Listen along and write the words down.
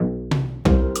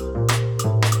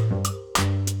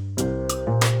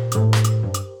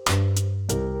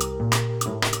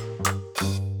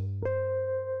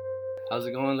How's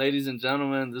it going, ladies and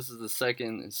gentlemen? This is the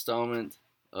second installment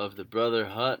of the Brother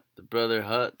Hut. The Brother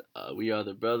Hut. We are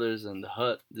the brothers and the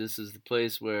hut. This is the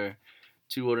place where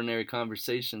two ordinary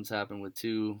conversations happen with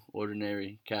two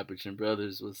ordinary Capuchin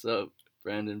brothers. What's up,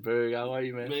 Brandon Berg? How are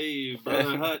you, man? Hey,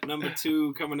 Brother Hut number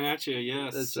 2 coming at you.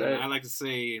 Yes, That's right. I like to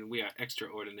say we are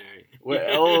extraordinary.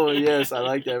 Oh yes, I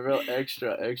like that. Real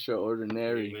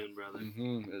extraordinary. Amen, brother.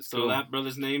 That's So cool. that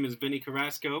brother's name is Vinny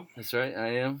Carrasco. That's right,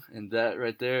 I am, and that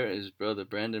right there is Brother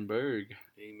Brandon Berg.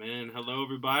 Amen. Hello,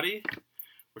 everybody.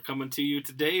 We're coming to you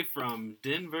today from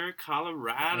Denver,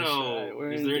 Colorado. That's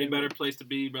right. Is there any better place to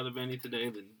be, Brother Vinny, today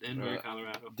than Denver,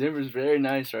 Colorado? Denver's very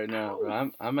nice right now,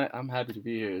 bro. I'm happy to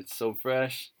be here. It's so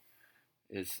fresh.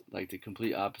 It's like the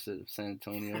complete opposite of San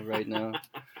Antonio right now.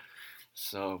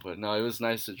 So, but no, it was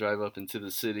nice to drive up into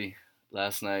the city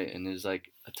last night, and there's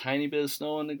like a tiny bit of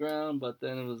snow on the ground, but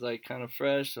then it was like kind of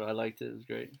fresh, so I liked it. It was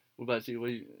great. What about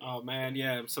you? Oh man,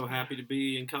 yeah, I'm so happy to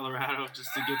be in Colorado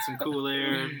just to get some cool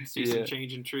air, see some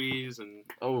changing trees, and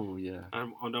oh yeah. I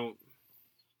don't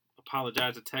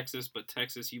apologize to Texas, but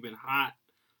Texas, you've been hot.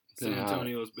 San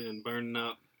Antonio's been burning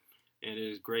up, and it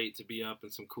is great to be up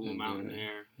in some cool mountain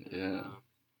air. Yeah.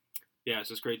 Yeah, it's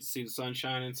just great to see the sun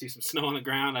shining, see some snow on the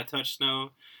ground. I touched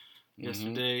snow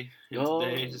yesterday and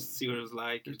today just to see what it was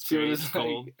like. It's great. It's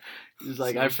cold. It's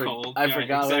like I forgot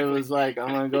what it was like. I'm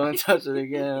gonna go and touch it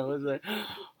again. I was like,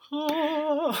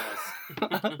 oh.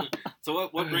 So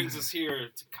what brings us here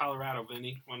to Colorado,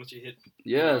 Vinny? Why don't you hit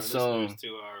our listeners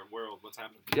to our world? What's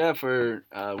happening? Yeah,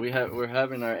 we're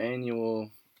having our annual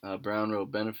Brown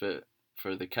Robe Benefit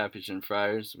for the Capuchin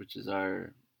Friars, which is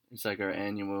our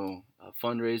annual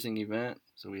fundraising event.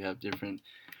 So we have different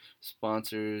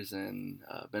sponsors and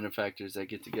benefactors that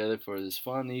get together for this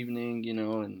fun evening,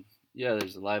 and yeah,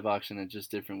 there's a live auction and just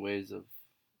different ways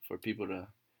for people to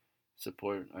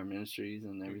support our ministries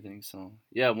and everything. So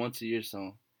yeah, once a year,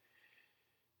 so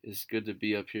it's good to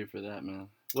be up here for that, man.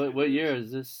 What year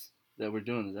is this that we're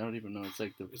doing? I don't even know. It's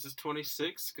like Is this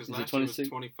 26? Because last year was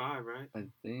 25, right? I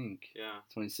think. Yeah.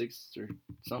 26 or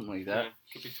something like that. Yeah,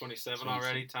 could be 27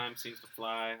 already. Time seems to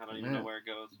fly. I don't even know where it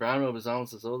goes. Brown Robe is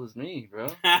almost as old as me, bro.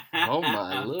 Oh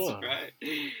my lord. That's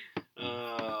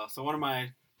right. So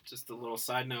just a little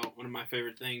side note, one of my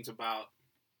favorite things about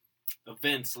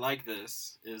events like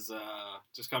this is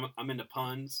I'm into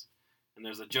puns, and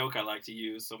there's a joke I like to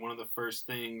use. So one of the first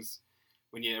things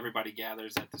when everybody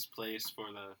gathers at this place for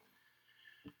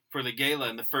the gala,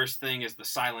 and the first thing is the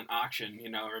silent auction.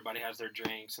 Everybody has their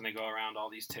drinks, and they go around all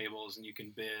these tables, and you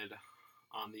can bid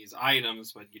on these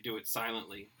items, but you do it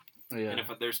silently. Yeah. And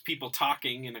if there's people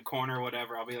talking in a corner or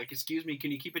whatever, I'll be like, "Excuse me, can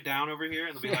you keep it down over here?"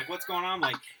 And they'll be like, "What's going on?" I'm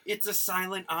like, "It's a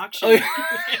silent auction." Oh,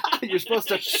 yeah. You're supposed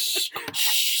to shh,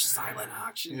 silent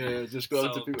auction. Yeah, just go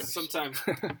up to people. Sometimes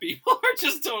people are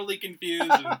just totally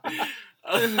confused.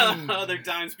 And other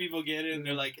times people get it and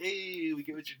they're like, "Hey, we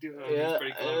get what you're doing." Yeah, it's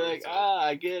pretty clever. like,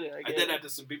 I get it. I did that to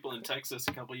some people in Texas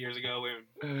a couple years ago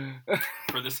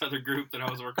for this other group that I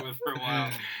was working with for a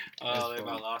while. They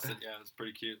about lost it. Yeah, it's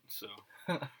pretty cute. So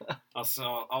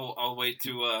I'll wait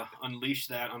to unleash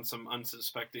that on some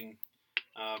unsuspecting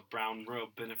Brown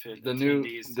Robe Benefit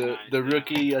attendees tonight. The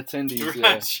rookie attendees.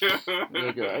 Yeah, sure.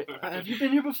 Okay. Have you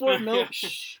been here before? No. Yeah.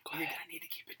 Shh. Go ahead. I need to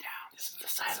keep it down. This is the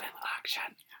silent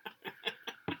auction.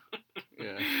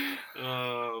 Yeah.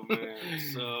 Oh man.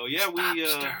 So yeah, Stop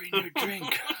stirring your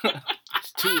drink.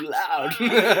 It's too loud.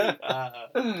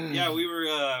 Yeah,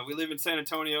 we live in San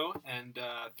Antonio, and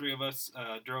 3 of us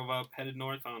drove up, headed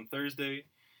north on Thursday.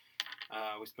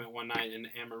 We spent one night in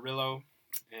Amarillo,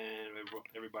 and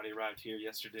everybody arrived here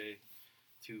yesterday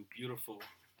to beautiful,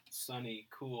 sunny,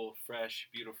 cool, fresh,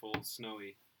 beautiful,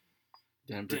 snowy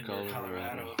Denver,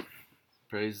 Colorado.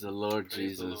 Praise the Lord,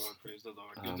 Jesus. Praise the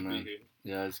Lord. Good to be here.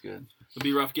 Yeah, it's good. It'll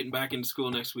be rough getting back into school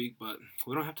next week, but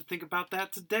we don't have to think about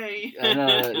that today. I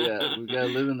know, yeah. We gotta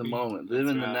live in the moment. Live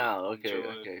in the now.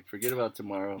 Okay. Forget about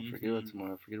tomorrow. Mm-hmm. Forget about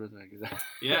tomorrow. Forget about that.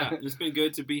 Yeah, it's been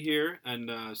good to be here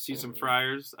and see some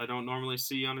friars I don't normally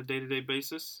see on a day-to-day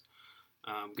basis.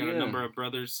 Got a number of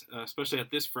brothers, especially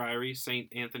at this friary, St.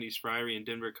 Anthony's Friary in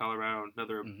Denver, Colorado.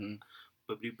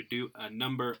 A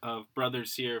number of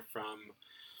brothers here from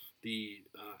the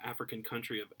African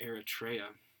country of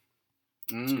Eritrea.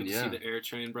 It's good to see the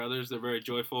Eritrean brothers. They're very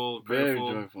joyful,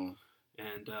 prayerful. Very joyful.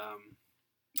 And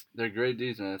they're great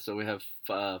dudes, man. So we have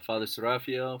Father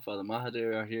Seraphio, Father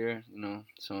Mahadir are here,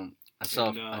 So I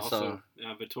saw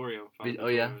Vittorio.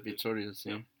 Vittorio's,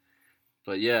 yeah.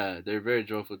 But yeah, they're very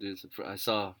joyful dudes. I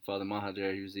saw Father Maha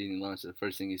there. He was eating lunch. The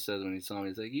first thing he said when he saw me,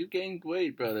 he's like, "You gained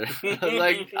weight, brother." I was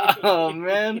like, "Oh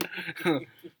man."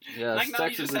 Yeah, like, no,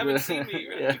 you just haven't seen me,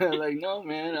 right? Yeah, like, no,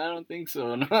 man, I don't think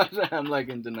so. No, I'm like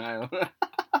in denial.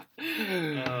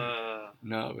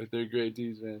 No, but they're great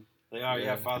dudes, man. They are,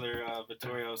 yeah. Father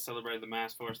Vittorio celebrated the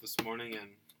Mass for us this morning, and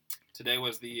today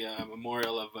was the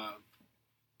memorial of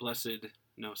Blessed,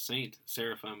 Saint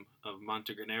Seraphim of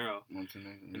Montegranero. Yeah.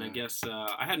 And I guess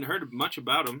I hadn't heard much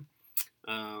about him,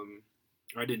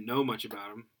 or I didn't know much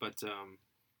about him, but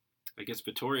I guess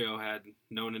Vittorio had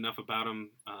known enough about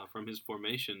him from his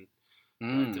formation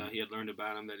that he had learned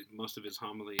about him, that most of his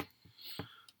homily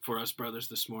for us brothers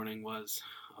this morning was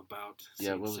about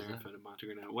Saint Seraphim of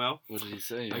Montegranero. Well, what did he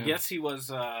say? I guess he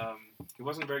wasn't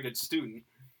a very good student,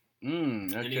 okay.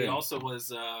 And he also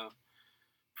was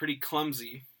pretty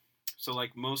clumsy. So,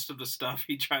 like, most of the stuff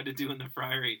he tried to do in the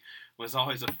friary was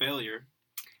always a failure.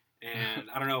 And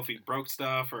I don't know if he broke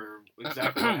stuff or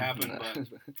exactly what happened, but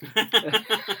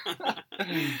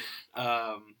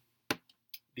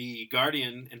the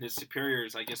guardian and his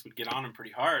superiors, I guess, would get on him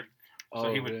pretty hard.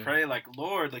 So he would pray, like,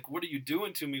 "Lord, like, what are you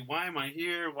doing to me? Why am I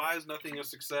here? Why is nothing a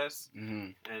success?"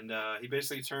 Mm-hmm. And he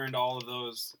basically turned all of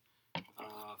those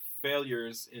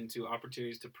failures into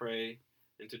opportunities to pray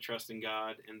and to trust in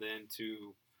God, and then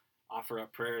to offer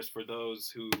up prayers for those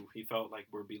who he felt like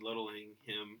were belittling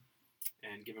him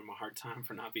and giving him a hard time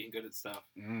for not being good at stuff.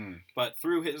 But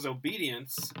through his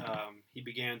obedience, he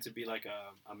began to be like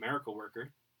a miracle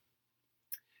worker.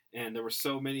 And there were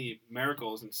so many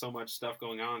miracles and so much stuff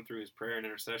going on through his prayer and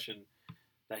intercession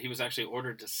that he was actually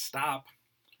ordered to stop.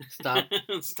 Stop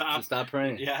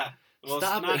praying. Yeah. Well,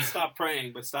 stop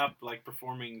praying, but stop like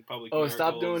performing public miracles. Oh,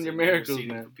 stop doing your miracles,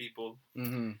 man. For people.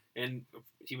 Mm-hmm. And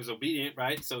he was obedient,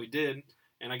 right? So he did.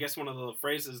 And I guess one of the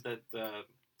phrases that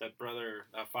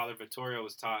Father Vittorio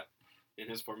was taught in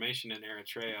his formation in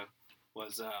Eritrea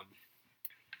was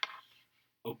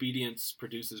obedience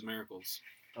produces miracles.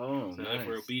 Oh, so nice. If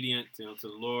we're obedient, to the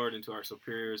Lord and to our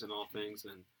superiors and all things,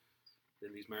 then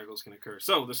these miracles can occur.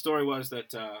 So the story was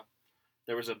that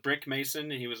there was a brick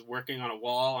mason, and he was working on a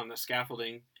wall on the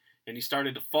scaffolding, and he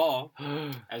started to fall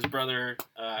as brother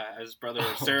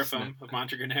Seraphim of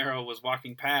Montegranero was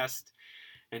walking past,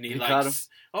 and he caught him.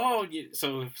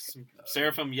 So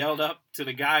Seraphim yelled up to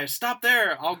the guy, "Stop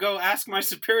there! I'll go ask my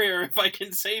superior if I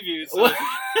can save you." So,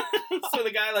 so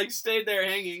the guy stayed there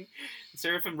hanging.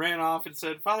 Seraphim ran off and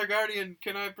said, "Father Guardian,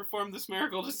 can I perform this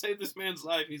miracle to save this man's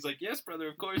life?" He's like, "Yes, brother,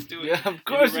 of course, do it." Yeah, of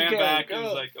course. And he ran back and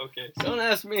was like, "Okay." Don't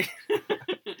ask me.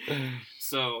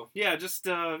 So yeah, just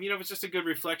it's just a good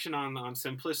reflection on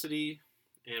simplicity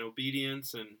and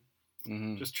obedience,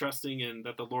 and just trusting in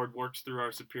that the Lord works through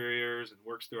our superiors and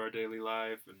works through our daily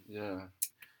life, and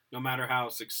no matter how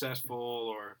successful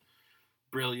or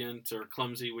brilliant or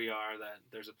clumsy we are, that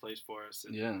there's a place for us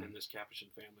in this Capuchin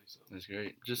family. So that's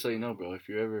great. Just so you know, bro, if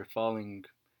you're ever falling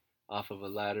off of a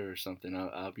ladder or something,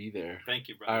 I'll be there. Thank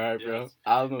you, brother. All right, bro.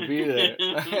 I'm gonna be there.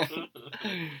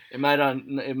 It might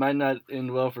not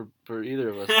end well for either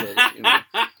of us,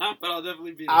 but but I'll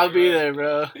definitely be there. I'll be there,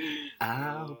 bro.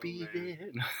 I'll be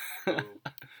there. Cool.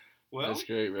 Well, that's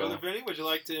great, bro. Brother Vinny, would you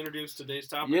like to introduce today's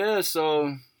topic? Yeah,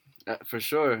 so for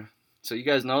sure. So you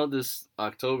guys know this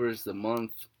October is the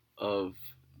month of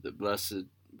the Blessed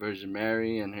Virgin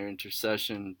Mary and her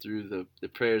intercession through the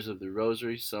prayers of the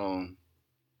Rosary. So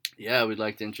yeah, we'd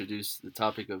like to introduce the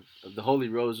topic of the Holy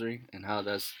Rosary and how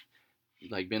that's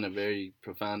been a very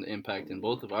profound impact in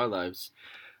both of our lives.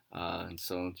 And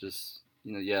so just,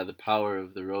 the power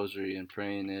of the Rosary and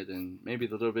praying it, and maybe a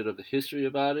little bit of the history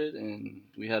about it. And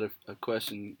we had a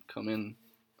question come in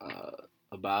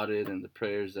about it and the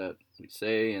prayers that we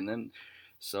say. And then,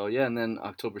 and then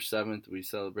October 7th, we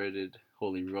celebrated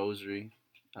Holy Rosary,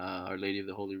 Our Lady of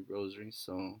the Holy Rosary.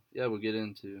 So yeah, we'll get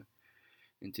into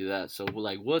that. So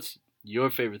what's your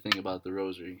favorite thing about the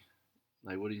Rosary?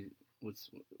 What's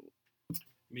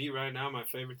me right now? My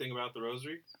favorite thing about the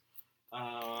Rosary,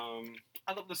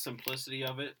 I love the simplicity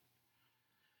of it.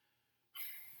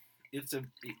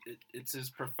 It's as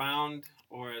profound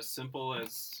or as simple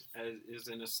as is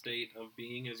in a state of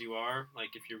being as you are.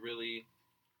 Like, if you're really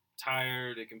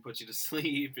tired, it can put you to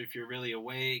sleep. If you're really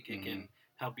awake, it can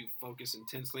help you focus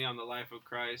intensely on the life of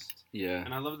Christ. Yeah.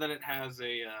 And I love that it has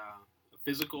a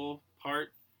physical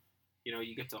part.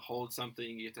 You get to hold something.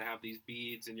 You get to have these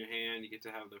beads in your hand. You get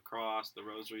to have the cross, the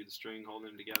rosary, the string holding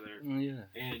them together. Oh, yeah.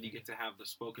 And you get to have the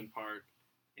spoken part,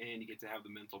 and you get to have the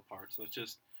mental part. So it's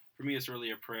just, for me, it's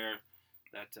really a prayer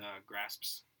that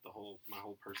grasps my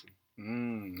whole person.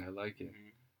 I like it.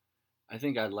 I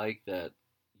think I like that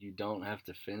you don't have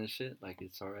to finish it. Like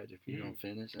it's all right if you don't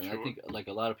finish. And I Sure. think like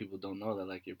a lot of people don't know that.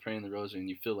 Like you're praying the rosary and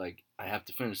you feel like I have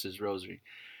to finish this rosary.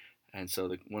 And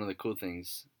so one of the cool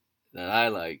things that I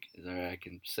like is all right, I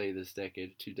can say this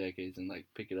decade, 2 decades, and like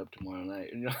pick it up tomorrow night.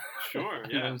 You know? Sure,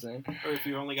 You know what yeah. I'm saying? Or if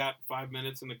you only got 5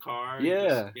 minutes in the car, you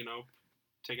just, Yeah.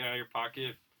 take it out of your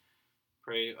pocket,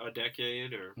 pray a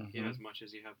decade, or Hmm. as much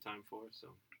as you have time for. So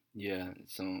Yeah.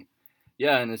 So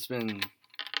yeah, and it's been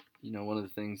one of the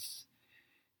things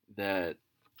that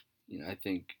I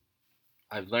think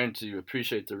I've learned to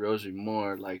appreciate the rosary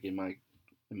more, like in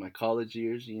my college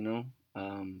years.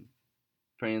 Um,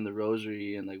 praying the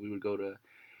rosary, and like we would go to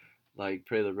like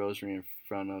pray the rosary in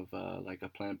front of like a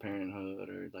Planned Parenthood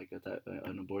or like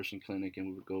an abortion clinic, and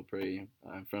we would go pray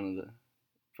in front of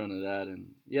that, and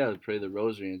yeah, pray the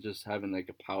rosary, and just having like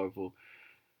a powerful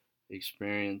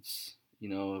experience,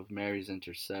 of Mary's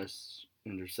intercession,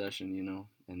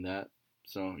 and that.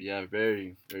 So yeah,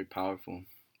 very very powerful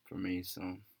for me. So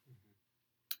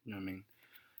you know what I mean.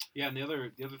 yeah, and the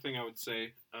other thing I would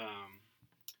say,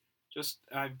 just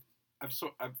I've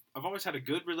always had a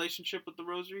good relationship with the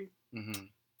Rosary, Mm-hmm.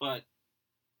 but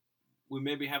we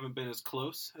maybe haven't been as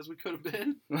close as we could have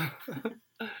been,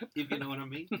 if you know what I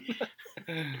mean.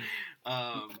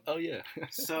 Oh yeah.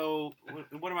 So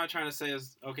what am I trying to say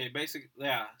is okay, basically,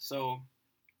 yeah. So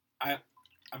I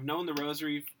I've known the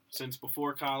Rosary since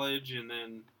before college, and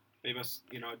then maybe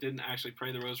I didn't actually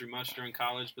pray the Rosary much during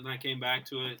college, but then I came back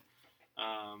to it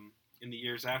in the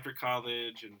years after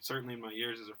college, and certainly in my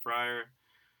years as a friar.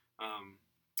 Um,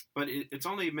 but it's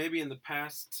only maybe in the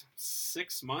past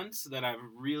 6 months that I've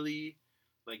really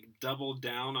like doubled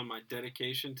down on my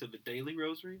dedication to the daily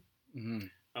Rosary,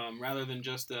 Mm-hmm. rather than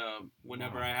just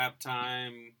whenever Wow. I have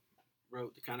time,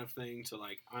 wrote the kind of thing to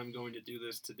like I'm going to do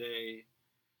this today.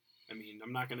 I mean,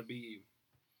 I'm not going to be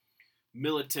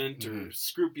militant Mm-hmm. or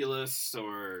scrupulous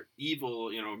or evil,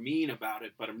 mean about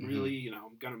it, but I'm Mm-hmm. really,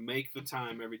 I'm going to make the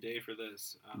time every day for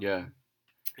this. Yeah.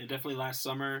 And definitely last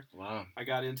summer, Wow. I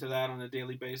got into that on a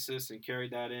daily basis and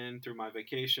carried that in through my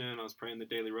vacation. I was praying the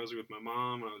daily rosary with my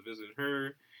mom when I was visiting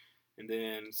her. And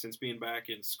then since being back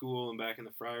in school and back in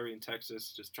the friary in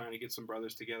Texas, just trying to get some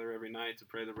brothers together every night to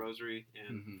pray the rosary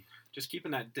and Mm-hmm. just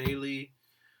keeping that daily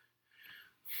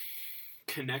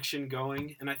connection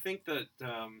going. And I think that,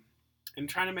 and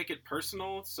trying to make it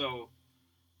personal. So,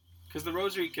 because the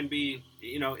rosary can be,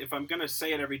 if I'm going to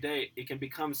say it every day, it can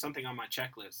become something on my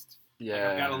checklist. Like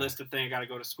I've got a Yeah. list of things. I got to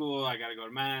go to school. I got to go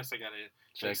to mass. I got to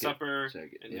take Check it. supper.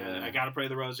 Check it. And Yeah. I got to pray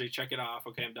the rosary. Check it off.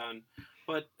 Okay, I'm done.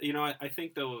 But I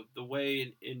think the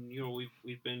way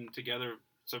we've been together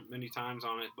so many times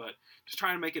on it, but just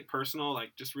trying to make it personal,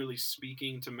 like just really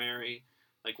speaking to Mary,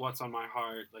 like what's on my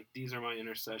heart, like these are my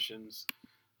intercessions,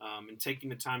 and taking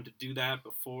the time to do that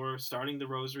before starting the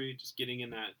rosary, just getting in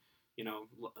that,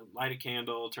 light a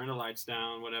candle, turn the lights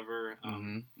down, whatever,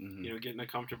 Mm-hmm. Mm-hmm. get in a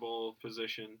comfortable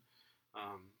position.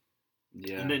 Um, and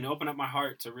Yeah. then open up my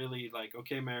heart to really like,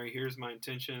 okay, Mary, here's my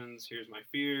intentions, here's my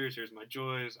fears, here's my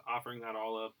joys, offering that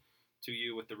all up to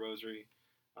you with the rosary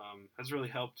has really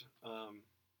helped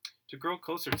to grow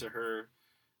closer to her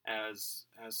as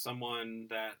someone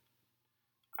that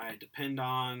I depend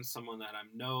on, someone that I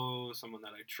know, someone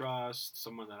that I trust,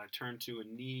 someone that I turn to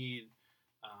in need,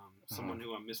 Uh-huh. someone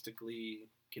who I'm mystically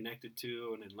connected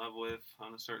to and in love with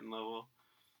on a certain level.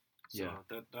 So Yeah.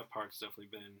 that part's definitely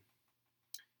been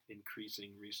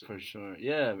increasing For recently. sure.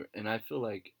 Yeah, and I feel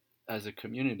like as a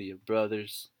community of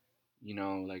brothers,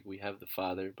 like we have the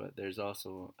Father, but there's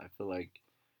also I feel like,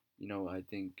 I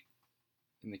think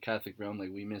in the Catholic realm,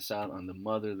 like we miss out on the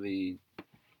motherly,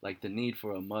 like the need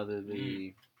for a Mm,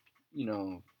 motherly, you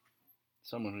know,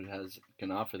 someone who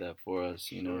can offer that for us,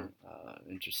 sure.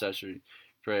 intercessory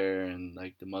prayer and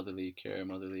like the motherly care,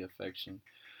 motherly affection,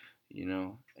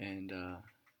 and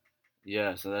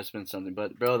yeah, so that's been something.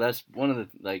 But bro, that's one of the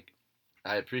like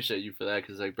I appreciate you for that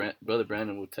because like brother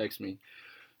Brandon will text me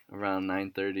around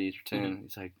 9:30 or 10.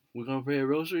 He's like, "We're gonna pray a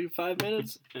rosary in 5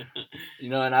 minutes,"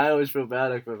 and I always feel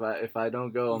bad like if I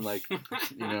don't go, I'm like,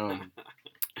 you know,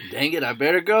 dang it, I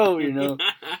better go.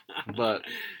 But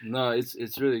no, it's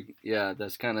really yeah,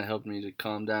 that's kind of helped me to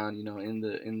calm down, in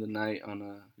the night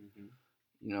on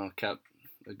Mhm, cap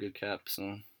a good cap.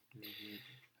 So mhm.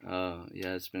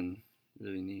 yeah, it's been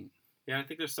really neat. Yeah, I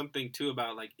think there's something too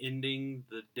about like ending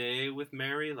the day with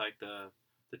Mary, like the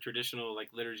traditional like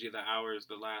liturgy of the hours,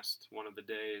 the last one of the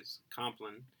days,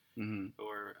 Compline Hmm.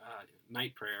 or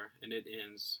night prayer, and it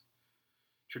ends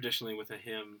traditionally with a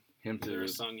hymn, Him to either a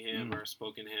the. sung hymn Mm, or a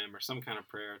spoken hymn or some kind of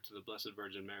prayer to the Blessed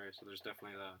Virgin Mary. So there's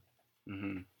definitely the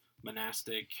hmm.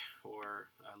 monastic or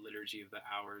liturgy of the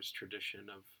hours tradition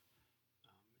of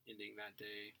ending that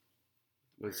day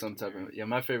with some type of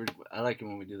my favorite. I like it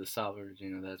when we do the Salve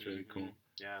Regina. That's really cool.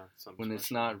 Yeah, when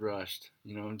it's not rushed.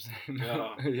 You know what I'm saying?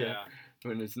 Oh, yeah.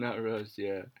 When it's not rushed,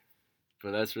 yeah.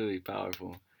 But that's really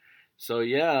powerful. So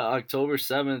yeah, October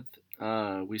 7th,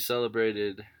 we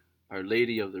celebrated Our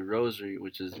Lady of the Rosary,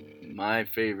 which is my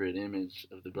favorite image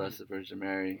of the Blessed Virgin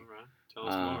Mary. All right. Tell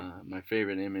us more. My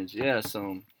favorite image. Yeah,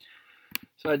 so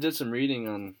I did some reading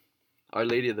on Our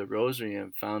Lady of the Rosary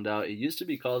and found out it used to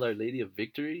be called Our Lady of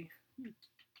Victory.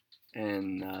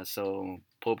 And so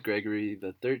Pope Gregory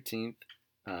the 13th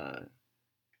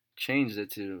changed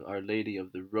it to Our Lady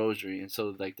of the Rosary. And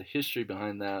so like the history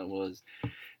behind that was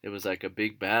it was like a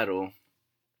big battle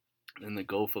in the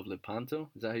Gulf of Lepanto.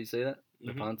 Is that how you say that?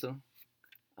 Lepanto?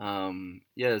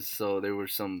 Yes, so there were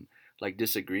some like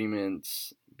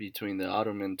disagreements between the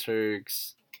Ottoman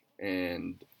Turks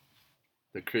and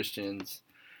the Christians.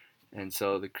 And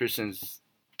so the Christians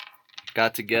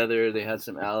got together. They had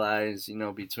some allies, you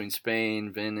know, between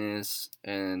Spain, Venice,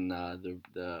 and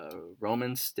the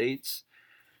Roman states.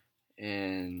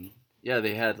 And yeah,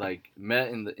 they had like met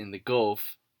in the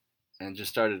Gulf and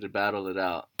just started to battle it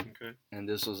out. Okay. And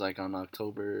this was like on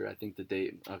October, I think the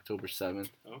date October 7th.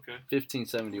 Okay.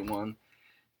 1571,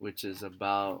 which is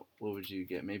about, what would you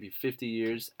get? Maybe 50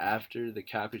 years after the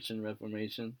Capuchin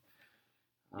Reformation.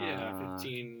 Yeah,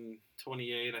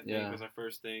 1528 I think was our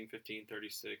first thing.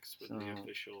 1536 was the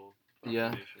official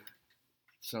Reformation. Yeah.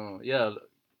 So yeah, a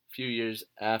few years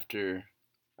after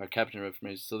our Capuchin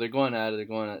Reformation. So they're going at it. They're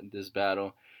going at this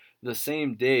battle. The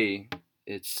same day,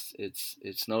 it's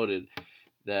noted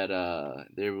that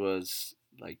there was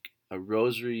like a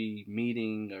rosary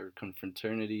meeting or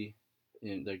confraternity,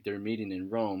 like they're meeting in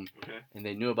Rome, and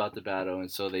they knew about the battle, and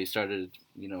so they started,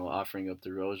 you know, offering up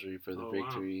the rosary for the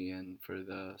victory and for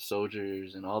the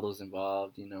soldiers and all those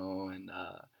involved, you know, and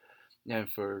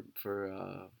for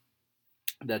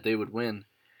that they would win.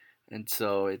 And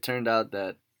so it turned out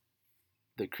that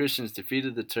the Christians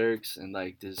defeated the Turks in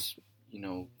like this, you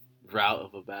know, rout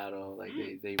of a battle. Like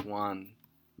they won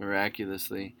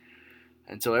miraculously.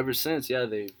 And so ever since, yeah,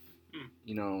 they've,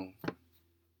 you know,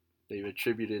 they've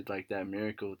attributed like that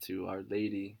miracle to Our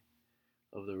Lady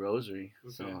of the Rosary.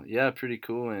 Okay. So yeah, pretty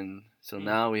cool. And so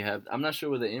now we have, I'm not sure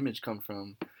where the image come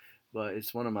from, but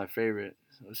it's one of my favorite.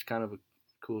 So it's kind of a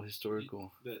cool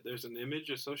historical. There's an image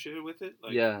associated with it?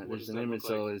 Like, yeah, there's an image.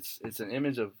 So it's an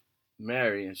image of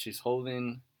Mary, and she's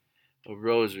holding a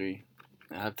rosary.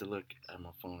 I have to look at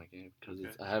my phone again because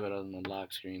I have it on my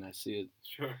lock screen. I see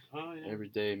it every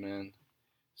day, man.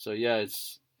 So yeah,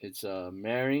 it's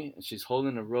Mary, and she's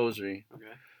holding a rosary,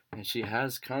 and she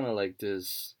has kind of like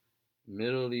this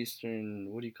Middle Eastern,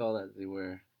 what do you call that they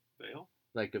wear? Veil?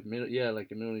 Like a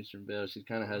Middle Eastern veil. She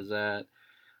kind of has that.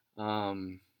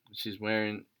 She's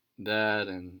wearing that,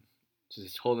 and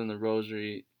she's holding the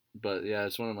rosary. But yeah,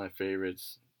 it's one of my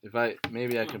favorites. If I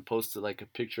can post it, like a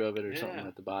picture of it or something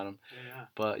at the bottom. Yeah.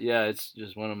 But yeah, it's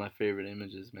just one of my favorite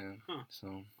images, man.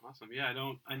 So awesome. Yeah,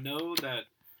 I know that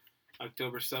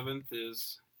October 7th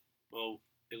is, well,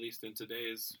 at least in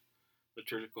today's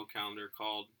liturgical calendar,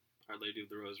 called Our Lady of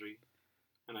the Rosary.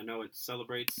 And I know it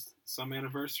celebrates some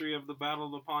anniversary of the Battle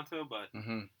of Lepanto, but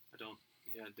I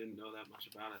didn't know that much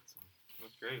about it. So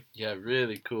that's great. Yeah,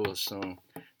 really cool. So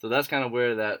that's kind of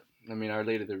where that, Our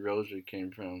Lady of the Rosary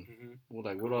came from. Well,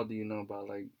 like, what all do you know about,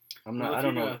 like, I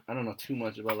don't know too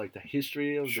much about, like, the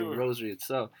history of the rosary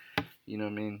itself. You know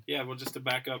what I mean? Yeah, well, just to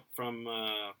back up from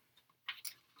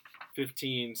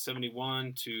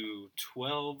 1571 to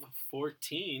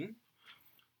 1214,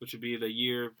 which would be the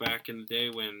year back in the day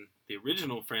when the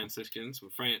original Franciscans,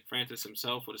 when Francis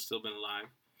himself would have still been alive.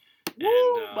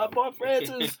 Woo, my boy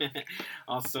Francis!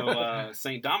 Also,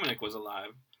 St. Dominic was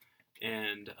alive.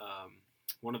 And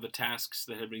one of the tasks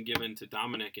that had been given to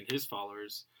Dominic and his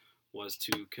followers was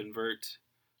to convert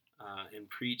and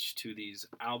preach to these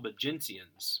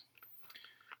Albigensians,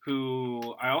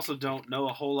 who I also don't know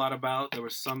a whole lot about. There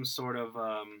was some sort of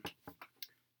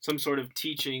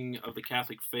teaching of the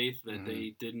Catholic faith that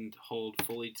they didn't hold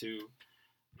fully to,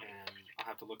 and I'll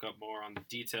have to look up more on the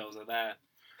details of that.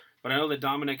 But I know that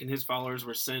Dominic and his followers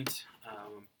were sent,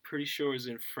 I'm pretty sure it was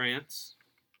in France,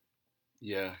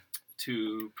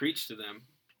 to preach to them.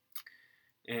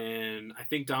 And I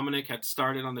think Dominic had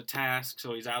started on the task,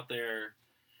 so he's out there.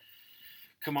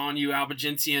 Come on, you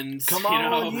Albigensians! Come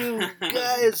on, you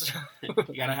guys! You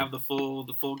gotta have the full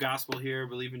gospel here.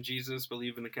 Believe in Jesus.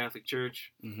 Believe in the Catholic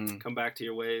Church. Come back to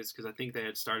your ways, because I think they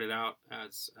had started out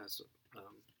as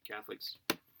Catholics.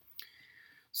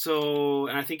 So,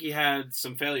 and I think he had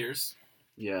some failures.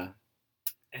 Yeah.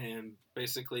 And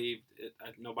basically,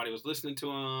 nobody was listening to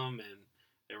him, and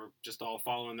they were just all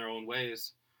following their own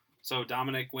ways. So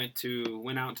Dominic went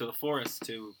out into the forest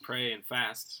to pray and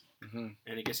fast, and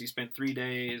I guess he spent 3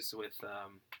 days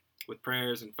with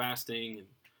prayers and fasting and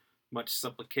much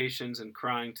supplications and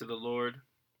crying to the Lord.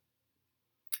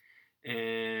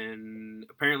 And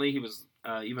apparently he was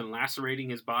even lacerating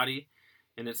his body.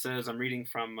 And it says, I'm reading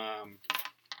from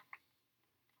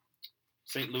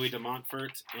St. Louis de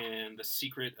Montfort and The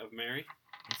Secret of Mary.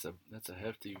 That's a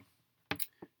hefty.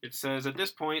 It says, at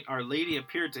this point, Our Lady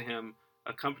appeared to him,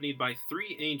 accompanied by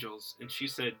 3 angels, and she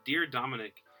said, Dear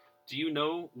Dominic, do you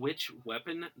know which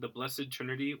weapon the Blessed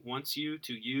Trinity wants you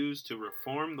to use to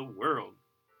reform the world?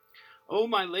 Oh,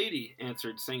 my lady,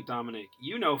 answered St. Dominic,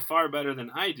 you know far better than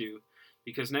I do,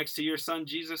 because next to your Son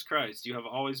Jesus Christ, you have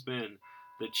always been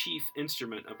the chief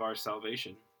instrument of our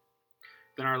salvation.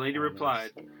 Then Our Lady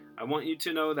replied, I want you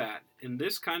to know that, in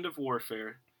this kind of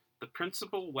warfare, the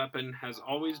principal weapon has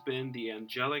always been the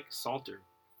angelic Psalter,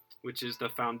 which is the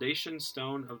foundation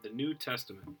stone of the New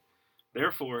Testament.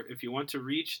 Therefore, if you want to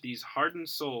reach these hardened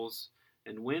souls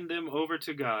and win them over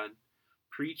to God,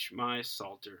 preach my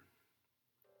Psalter.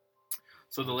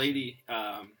 So the lady,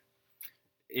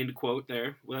 end quote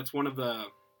there. Well, that's one of the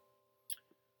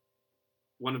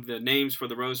names for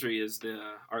the Rosary is the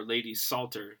Our Lady's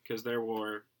Psalter, because there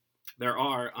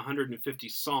are 150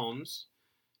 psalms,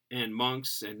 and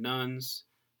monks and nuns,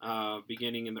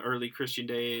 beginning in the early Christian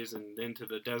days and into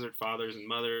the Desert Fathers and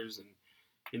Mothers and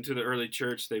into the early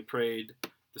church, they prayed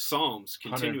the Psalms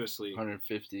continuously.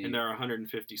 150. And there are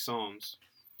 150 Psalms.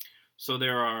 So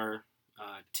there are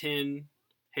 10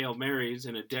 Hail Marys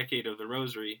in a decade of the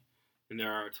Rosary, and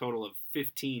there are a total of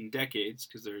 15 decades,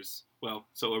 because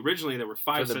so originally there were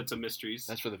 5 sets of mysteries.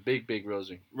 That's for the big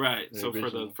Rosary. Right. So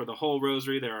for the whole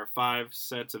Rosary, there are 5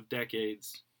 sets of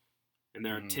decades, and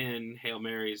there are 10 Hail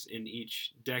Marys in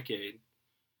each decade.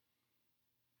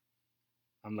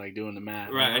 I'm like doing the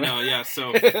math. Right, I know, yeah.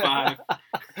 So 5.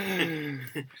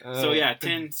 So yeah,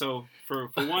 10. So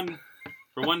for one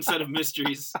set of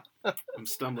mysteries, I'm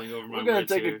stumbling over my words. We're gonna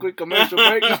take here. a quick commercial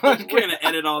break. We're gonna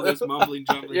edit all this mumbling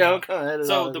jumbling. Yeah, I'm gonna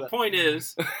edit all So the point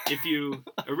is, if you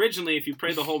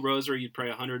pray the whole Rosary, you'd pray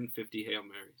 150 Hail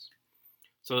Marys.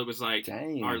 So it was like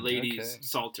Our Lady's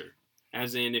Psalter,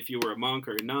 as in if you were a monk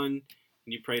or a nun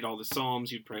and you prayed all the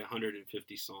Psalms, you'd pray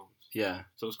 150 Psalms. Yeah.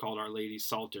 So it's called Our Lady's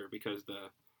Psalter because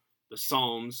the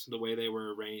Psalms, the way they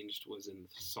were arranged, was in the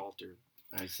Psalter.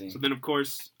 I see. So then, of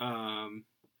course,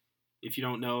 if you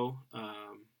don't know,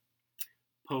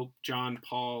 Pope John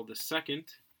Paul II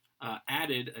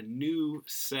added a new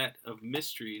set of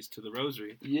mysteries to the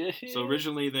Rosary. Yeah. So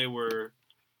originally they were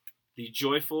the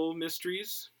joyful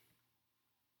mysteries,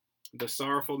 the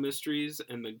sorrowful mysteries,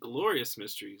 and the glorious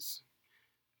mysteries.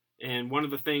 And one of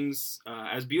the things,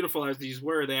 as beautiful as these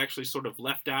were, they actually sort of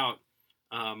left out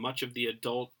much of the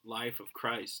adult life of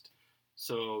Christ.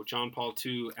 So John Paul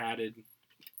II added,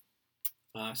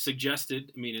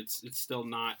 suggested, I mean, it's still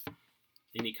not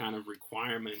any kind of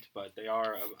requirement, but they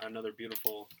are another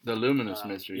beautiful... The luminous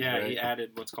mysteries, yeah, right? he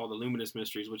added what's called the luminous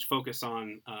mysteries, which focus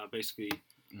on basically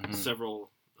several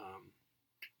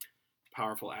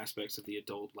powerful aspects of the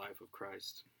adult life of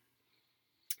Christ.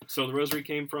 So the Rosary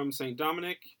came from St.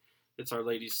 Dominic. It's Our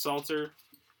Lady's Psalter.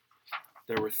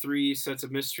 There were 3 sets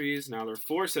of mysteries. Now there are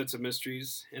 4 sets of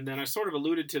mysteries. And then I sort of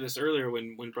alluded to this earlier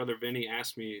when Brother Vinny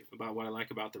asked me about what I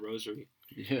like about the Rosary.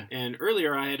 Yeah. And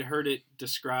earlier I had heard it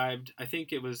described, I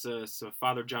think it was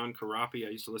Father John Carapi.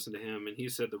 I used to listen to him, and he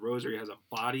said the Rosary has a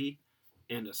body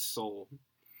and a soul.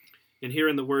 And here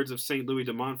in the words of St. Louis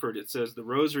de Montfort, it says the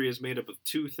Rosary is made up of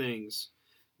 2 things,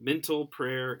 mental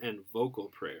prayer and vocal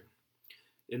prayer.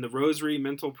 In the Rosary,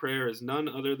 mental prayer is none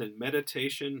other than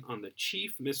meditation on the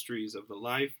chief mysteries of the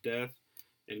life, death,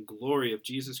 and glory of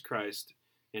Jesus Christ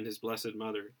and his Blessed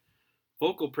Mother.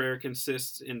 Vocal prayer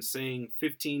consists in saying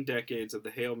 15 decades of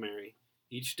the Hail Mary,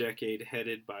 each decade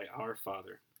headed by Our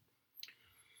Father.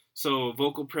 So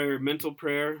vocal prayer, mental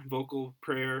prayer, vocal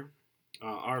prayer,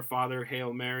 Our Father,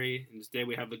 Hail Mary, and today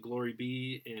we have the Glory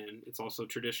Be, and it's also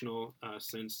traditional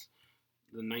since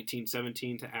the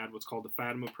 1917 to add what's called the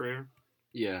Fatima prayer.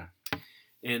 Yeah.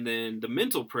 And then the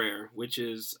mental prayer, which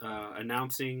is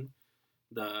announcing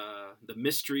the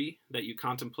mystery that you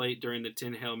contemplate during the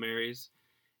 10 Hail Marys,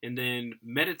 and then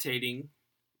meditating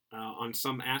on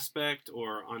some aspect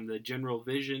or on the general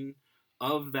vision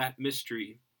of that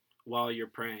mystery while you're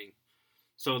praying.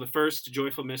 So the first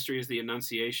joyful mystery is the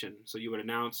Annunciation. So you would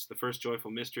announce the first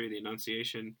joyful mystery, the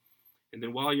Annunciation, and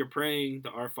then while you're praying the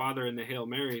Our Father and the Hail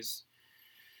Marys,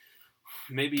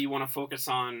 maybe you want to focus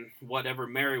on whatever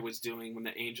Mary was doing when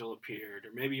the angel appeared,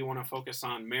 or maybe you want to focus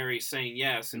on Mary saying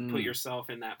yes and put yourself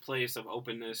in that place of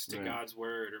openness to God's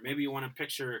word, or maybe you want to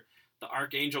picture the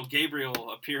Archangel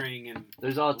Gabriel appearing and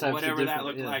there's all types whatever of that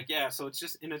looked yeah. like. Yeah, so it's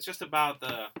just about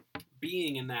the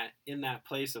being in that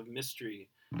place of mystery,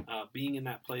 being in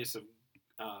that place of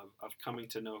coming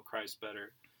to know Christ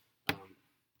better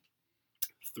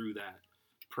through that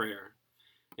prayer.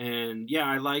 And yeah,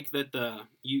 I like that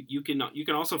you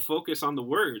can also focus on the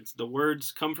words. The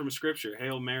words come from Scripture.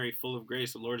 Hail Mary, full of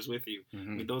grace, the Lord is with you.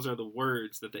 Mm-hmm. I mean, those are the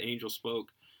words that the angel spoke,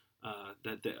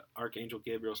 that the Archangel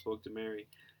Gabriel spoke to Mary.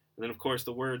 And then, of course,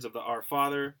 the words of the Our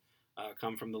Father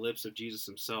come from the lips of Jesus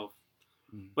himself.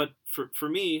 Mm. But for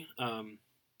me,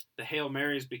 the Hail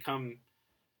Marys become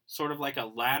sort of like a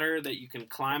ladder that you can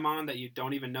climb on that you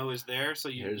don't even know is there. So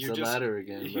you're just ladder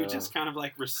again, you're just kind of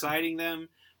like reciting them,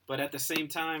 but at the same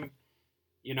time,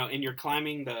 and you're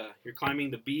climbing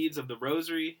the beads of the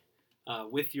rosary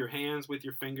with your hands, with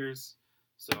your fingers.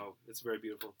 So it's a very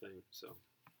beautiful thing. So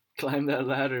climb that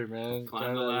ladder, man.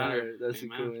 Climb the ladder. That's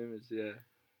Amen. A cool image. Yeah,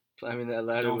 climbing that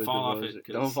ladder. Don't with fall the off it.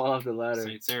 Don't fall off the ladder.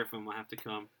 Saint Seraphim will have to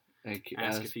come and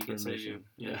ask if he can save you.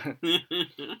 Yeah.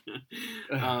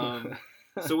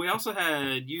 So we also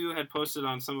you had posted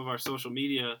on some of our social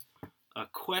media a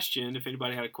question. If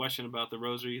anybody had a question about the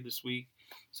rosary this week,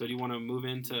 so do you want to move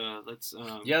into let's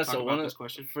talk about this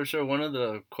question? For sure, one of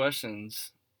the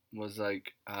questions was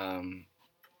like,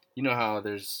 you know how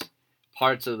there's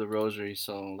parts of the rosary.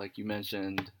 So like you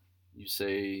mentioned, you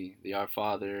say the Our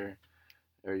Father,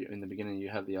 or in the beginning you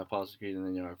have the Apostles' Creed and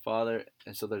then your Our Father,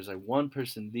 and so there's like one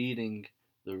person leading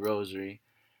the rosary,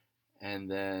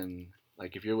 and then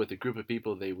like if you're with a group of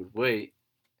people, they would wait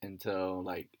until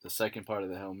like the second part of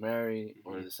the Hail Mary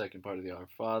or the second part of the Our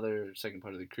Father or second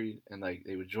part of the Creed, and like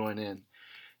they would join in.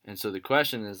 And so the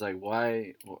question is like,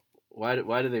 why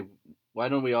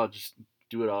don't we all just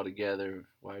do it all together?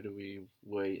 Why do we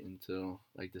wait until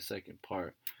like the second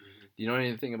part? Mm-hmm. Do you know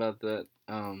anything about that?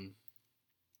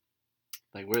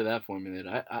 Like where that formulated?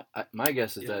 I my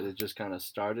guess is that it just kind of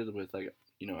started with like,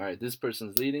 all right, this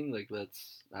person's leading. Like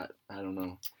I don't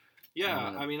know. Yeah,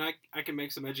 I mean, I can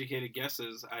make some educated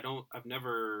guesses. I've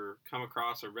never come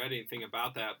across or read anything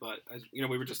about that, but as we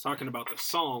were just talking about the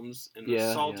Psalms and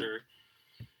the Psalter,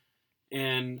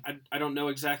 and I don't know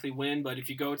exactly when, but if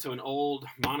you go to an old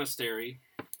monastery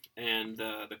and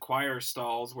the choir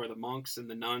stalls where the monks and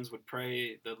the nuns would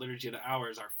pray, the Liturgy of the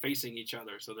Hours are facing each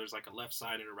other, so there's like a left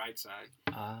side and a right side,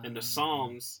 and the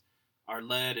Psalms are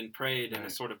led and prayed in a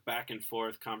sort of back and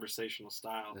forth conversational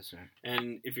style. That's right.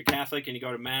 And if you're Catholic and you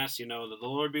go to Mass, you know that the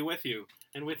Lord be with you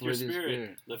and with your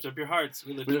spirit. Lift up your hearts.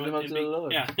 We lift them up to the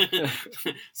Lord. Yeah.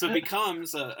 So it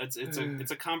becomes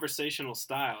it's a conversational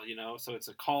style, So it's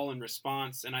a call and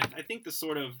response. And I think the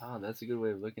sort of that's a good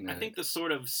way of looking at it. I think the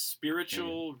sort of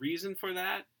spiritual reason for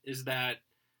that is that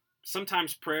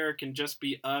sometimes prayer can just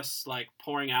be us like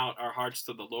pouring out our hearts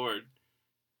to the Lord,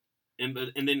 and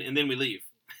then we leave.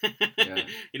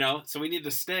 So we need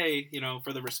to stay,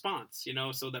 for the response,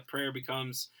 so that prayer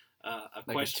becomes a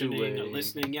like questioning, a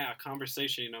listening, a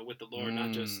conversation, with the Lord,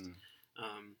 not just,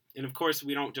 and of course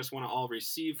we don't just want to all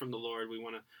receive from the Lord. We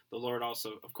want the Lord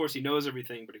also, of course, he knows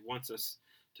everything, but he wants us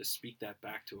to speak that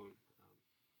back to him.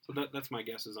 So that's my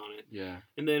guesses on it. Yeah.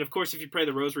 And then of course, if you pray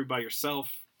the rosary by yourself,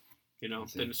 then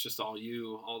it's just all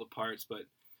you, all the parts, but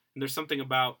and there's something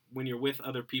about when you're with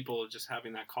other people, just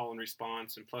having that call and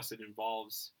response, and plus it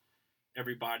involves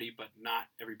everybody, but not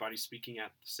everybody speaking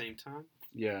at the same time.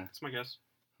 Yeah. That's my guess.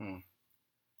 If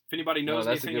anybody knows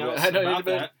anything else about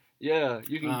that,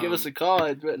 you can give us a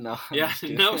call. No. Yeah,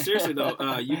 no, seriously though,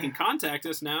 you can contact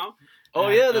us now.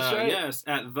 That's right. Yes,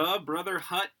 at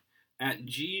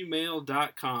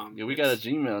thebrotherhut@gmail.com. Yeah, we got a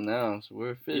Gmail now, so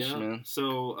we're a fish, man.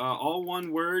 So all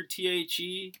one word,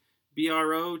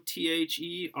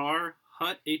 TheBrother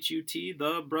Hut, HUT,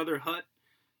 The Brother Hut.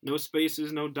 No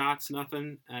spaces, no dots,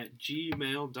 nothing, at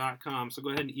gmail.com. So go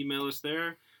ahead and email us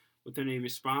there with any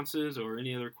responses or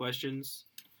any other questions.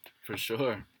 For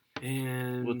sure.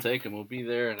 And we'll take them. We'll be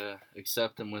there to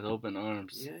accept them with open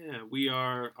arms. Yeah,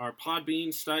 our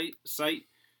Podbean site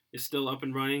is still up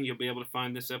and running. You'll be able to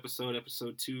find this episode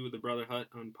 2 of The Brother Hut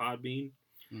on Podbean.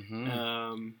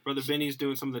 Mm-hmm. Brother Vinny's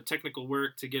doing some of the technical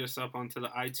work to get us up onto the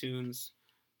iTunes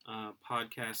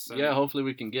podcast site. Yeah, hopefully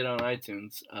we can get on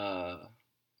iTunes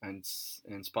and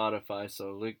Spotify,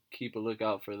 so keep a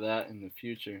lookout for that in the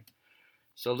future.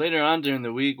 So later on during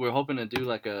the week, we're hoping to do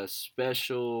like a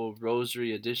special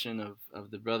rosary edition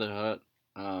of the Brother Hut.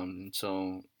 And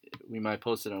so we might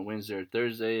post it on Wednesday or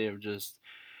Thursday, of just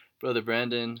Brother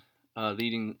Brandon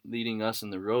leading us in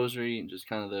the rosary, and just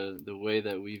kind of the way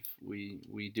that we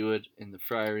do it in the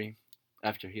friary.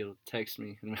 after he'll text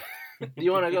me. Do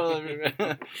you want to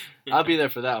go? I'll be there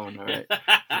for that one. All right,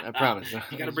 I promise.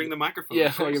 You got to bring the microphone. Yeah,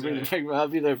 I can bring the microphone. I'll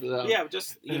be there for that. Yeah,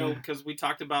 just because we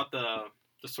talked about the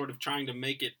sort of trying to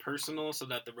make it personal so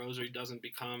that the rosary doesn't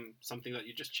become something that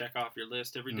you just check off your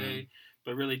list every day,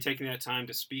 but really taking that time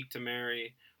to speak to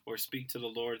Mary or speak to the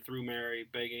Lord through Mary,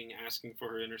 begging, asking for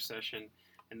her intercession,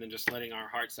 and then just letting our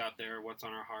hearts out there, what's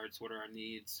on our hearts, what are our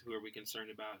needs, who are we concerned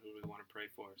about, who do we want to pray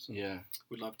for. So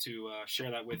we'd love to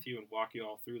share that with you and walk you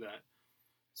all through that.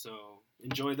 So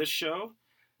enjoy this show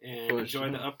and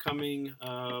enjoy the upcoming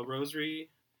Rosary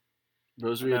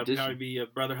edition. That'll probably be a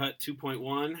Brother Hut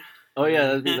 2.1. Oh yeah,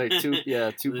 that'd be like 2.1.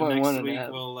 Next week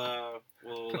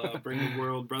we'll bring the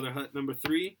world Brother Hut number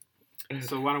 3.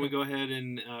 So why don't we go ahead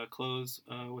and close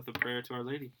with a prayer to Our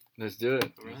Lady? Let's do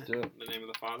it. All right. Let's do it. In the name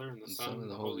of the Father and the Son and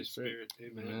the Holy Spirit.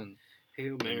 Amen. Amen.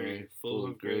 Hail Mary, full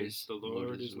of grace, the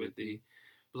Lord is with thee.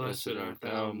 Blessed art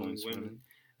thou amongst women,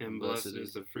 and blessed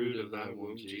is the fruit of thy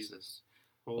womb, Jesus.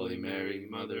 Holy Mary,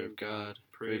 Mother of God,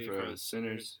 pray for us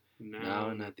sinners, now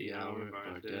and at the hour of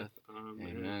our death.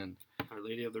 Amen. Our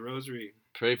Lady of the Rosary,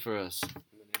 pray for us. In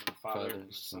the name of the Father, and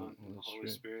the Son, and the Holy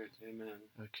Spirit. Amen.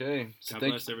 Okay. God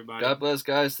bless everybody. God bless,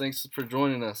 guys. Thanks for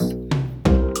joining us.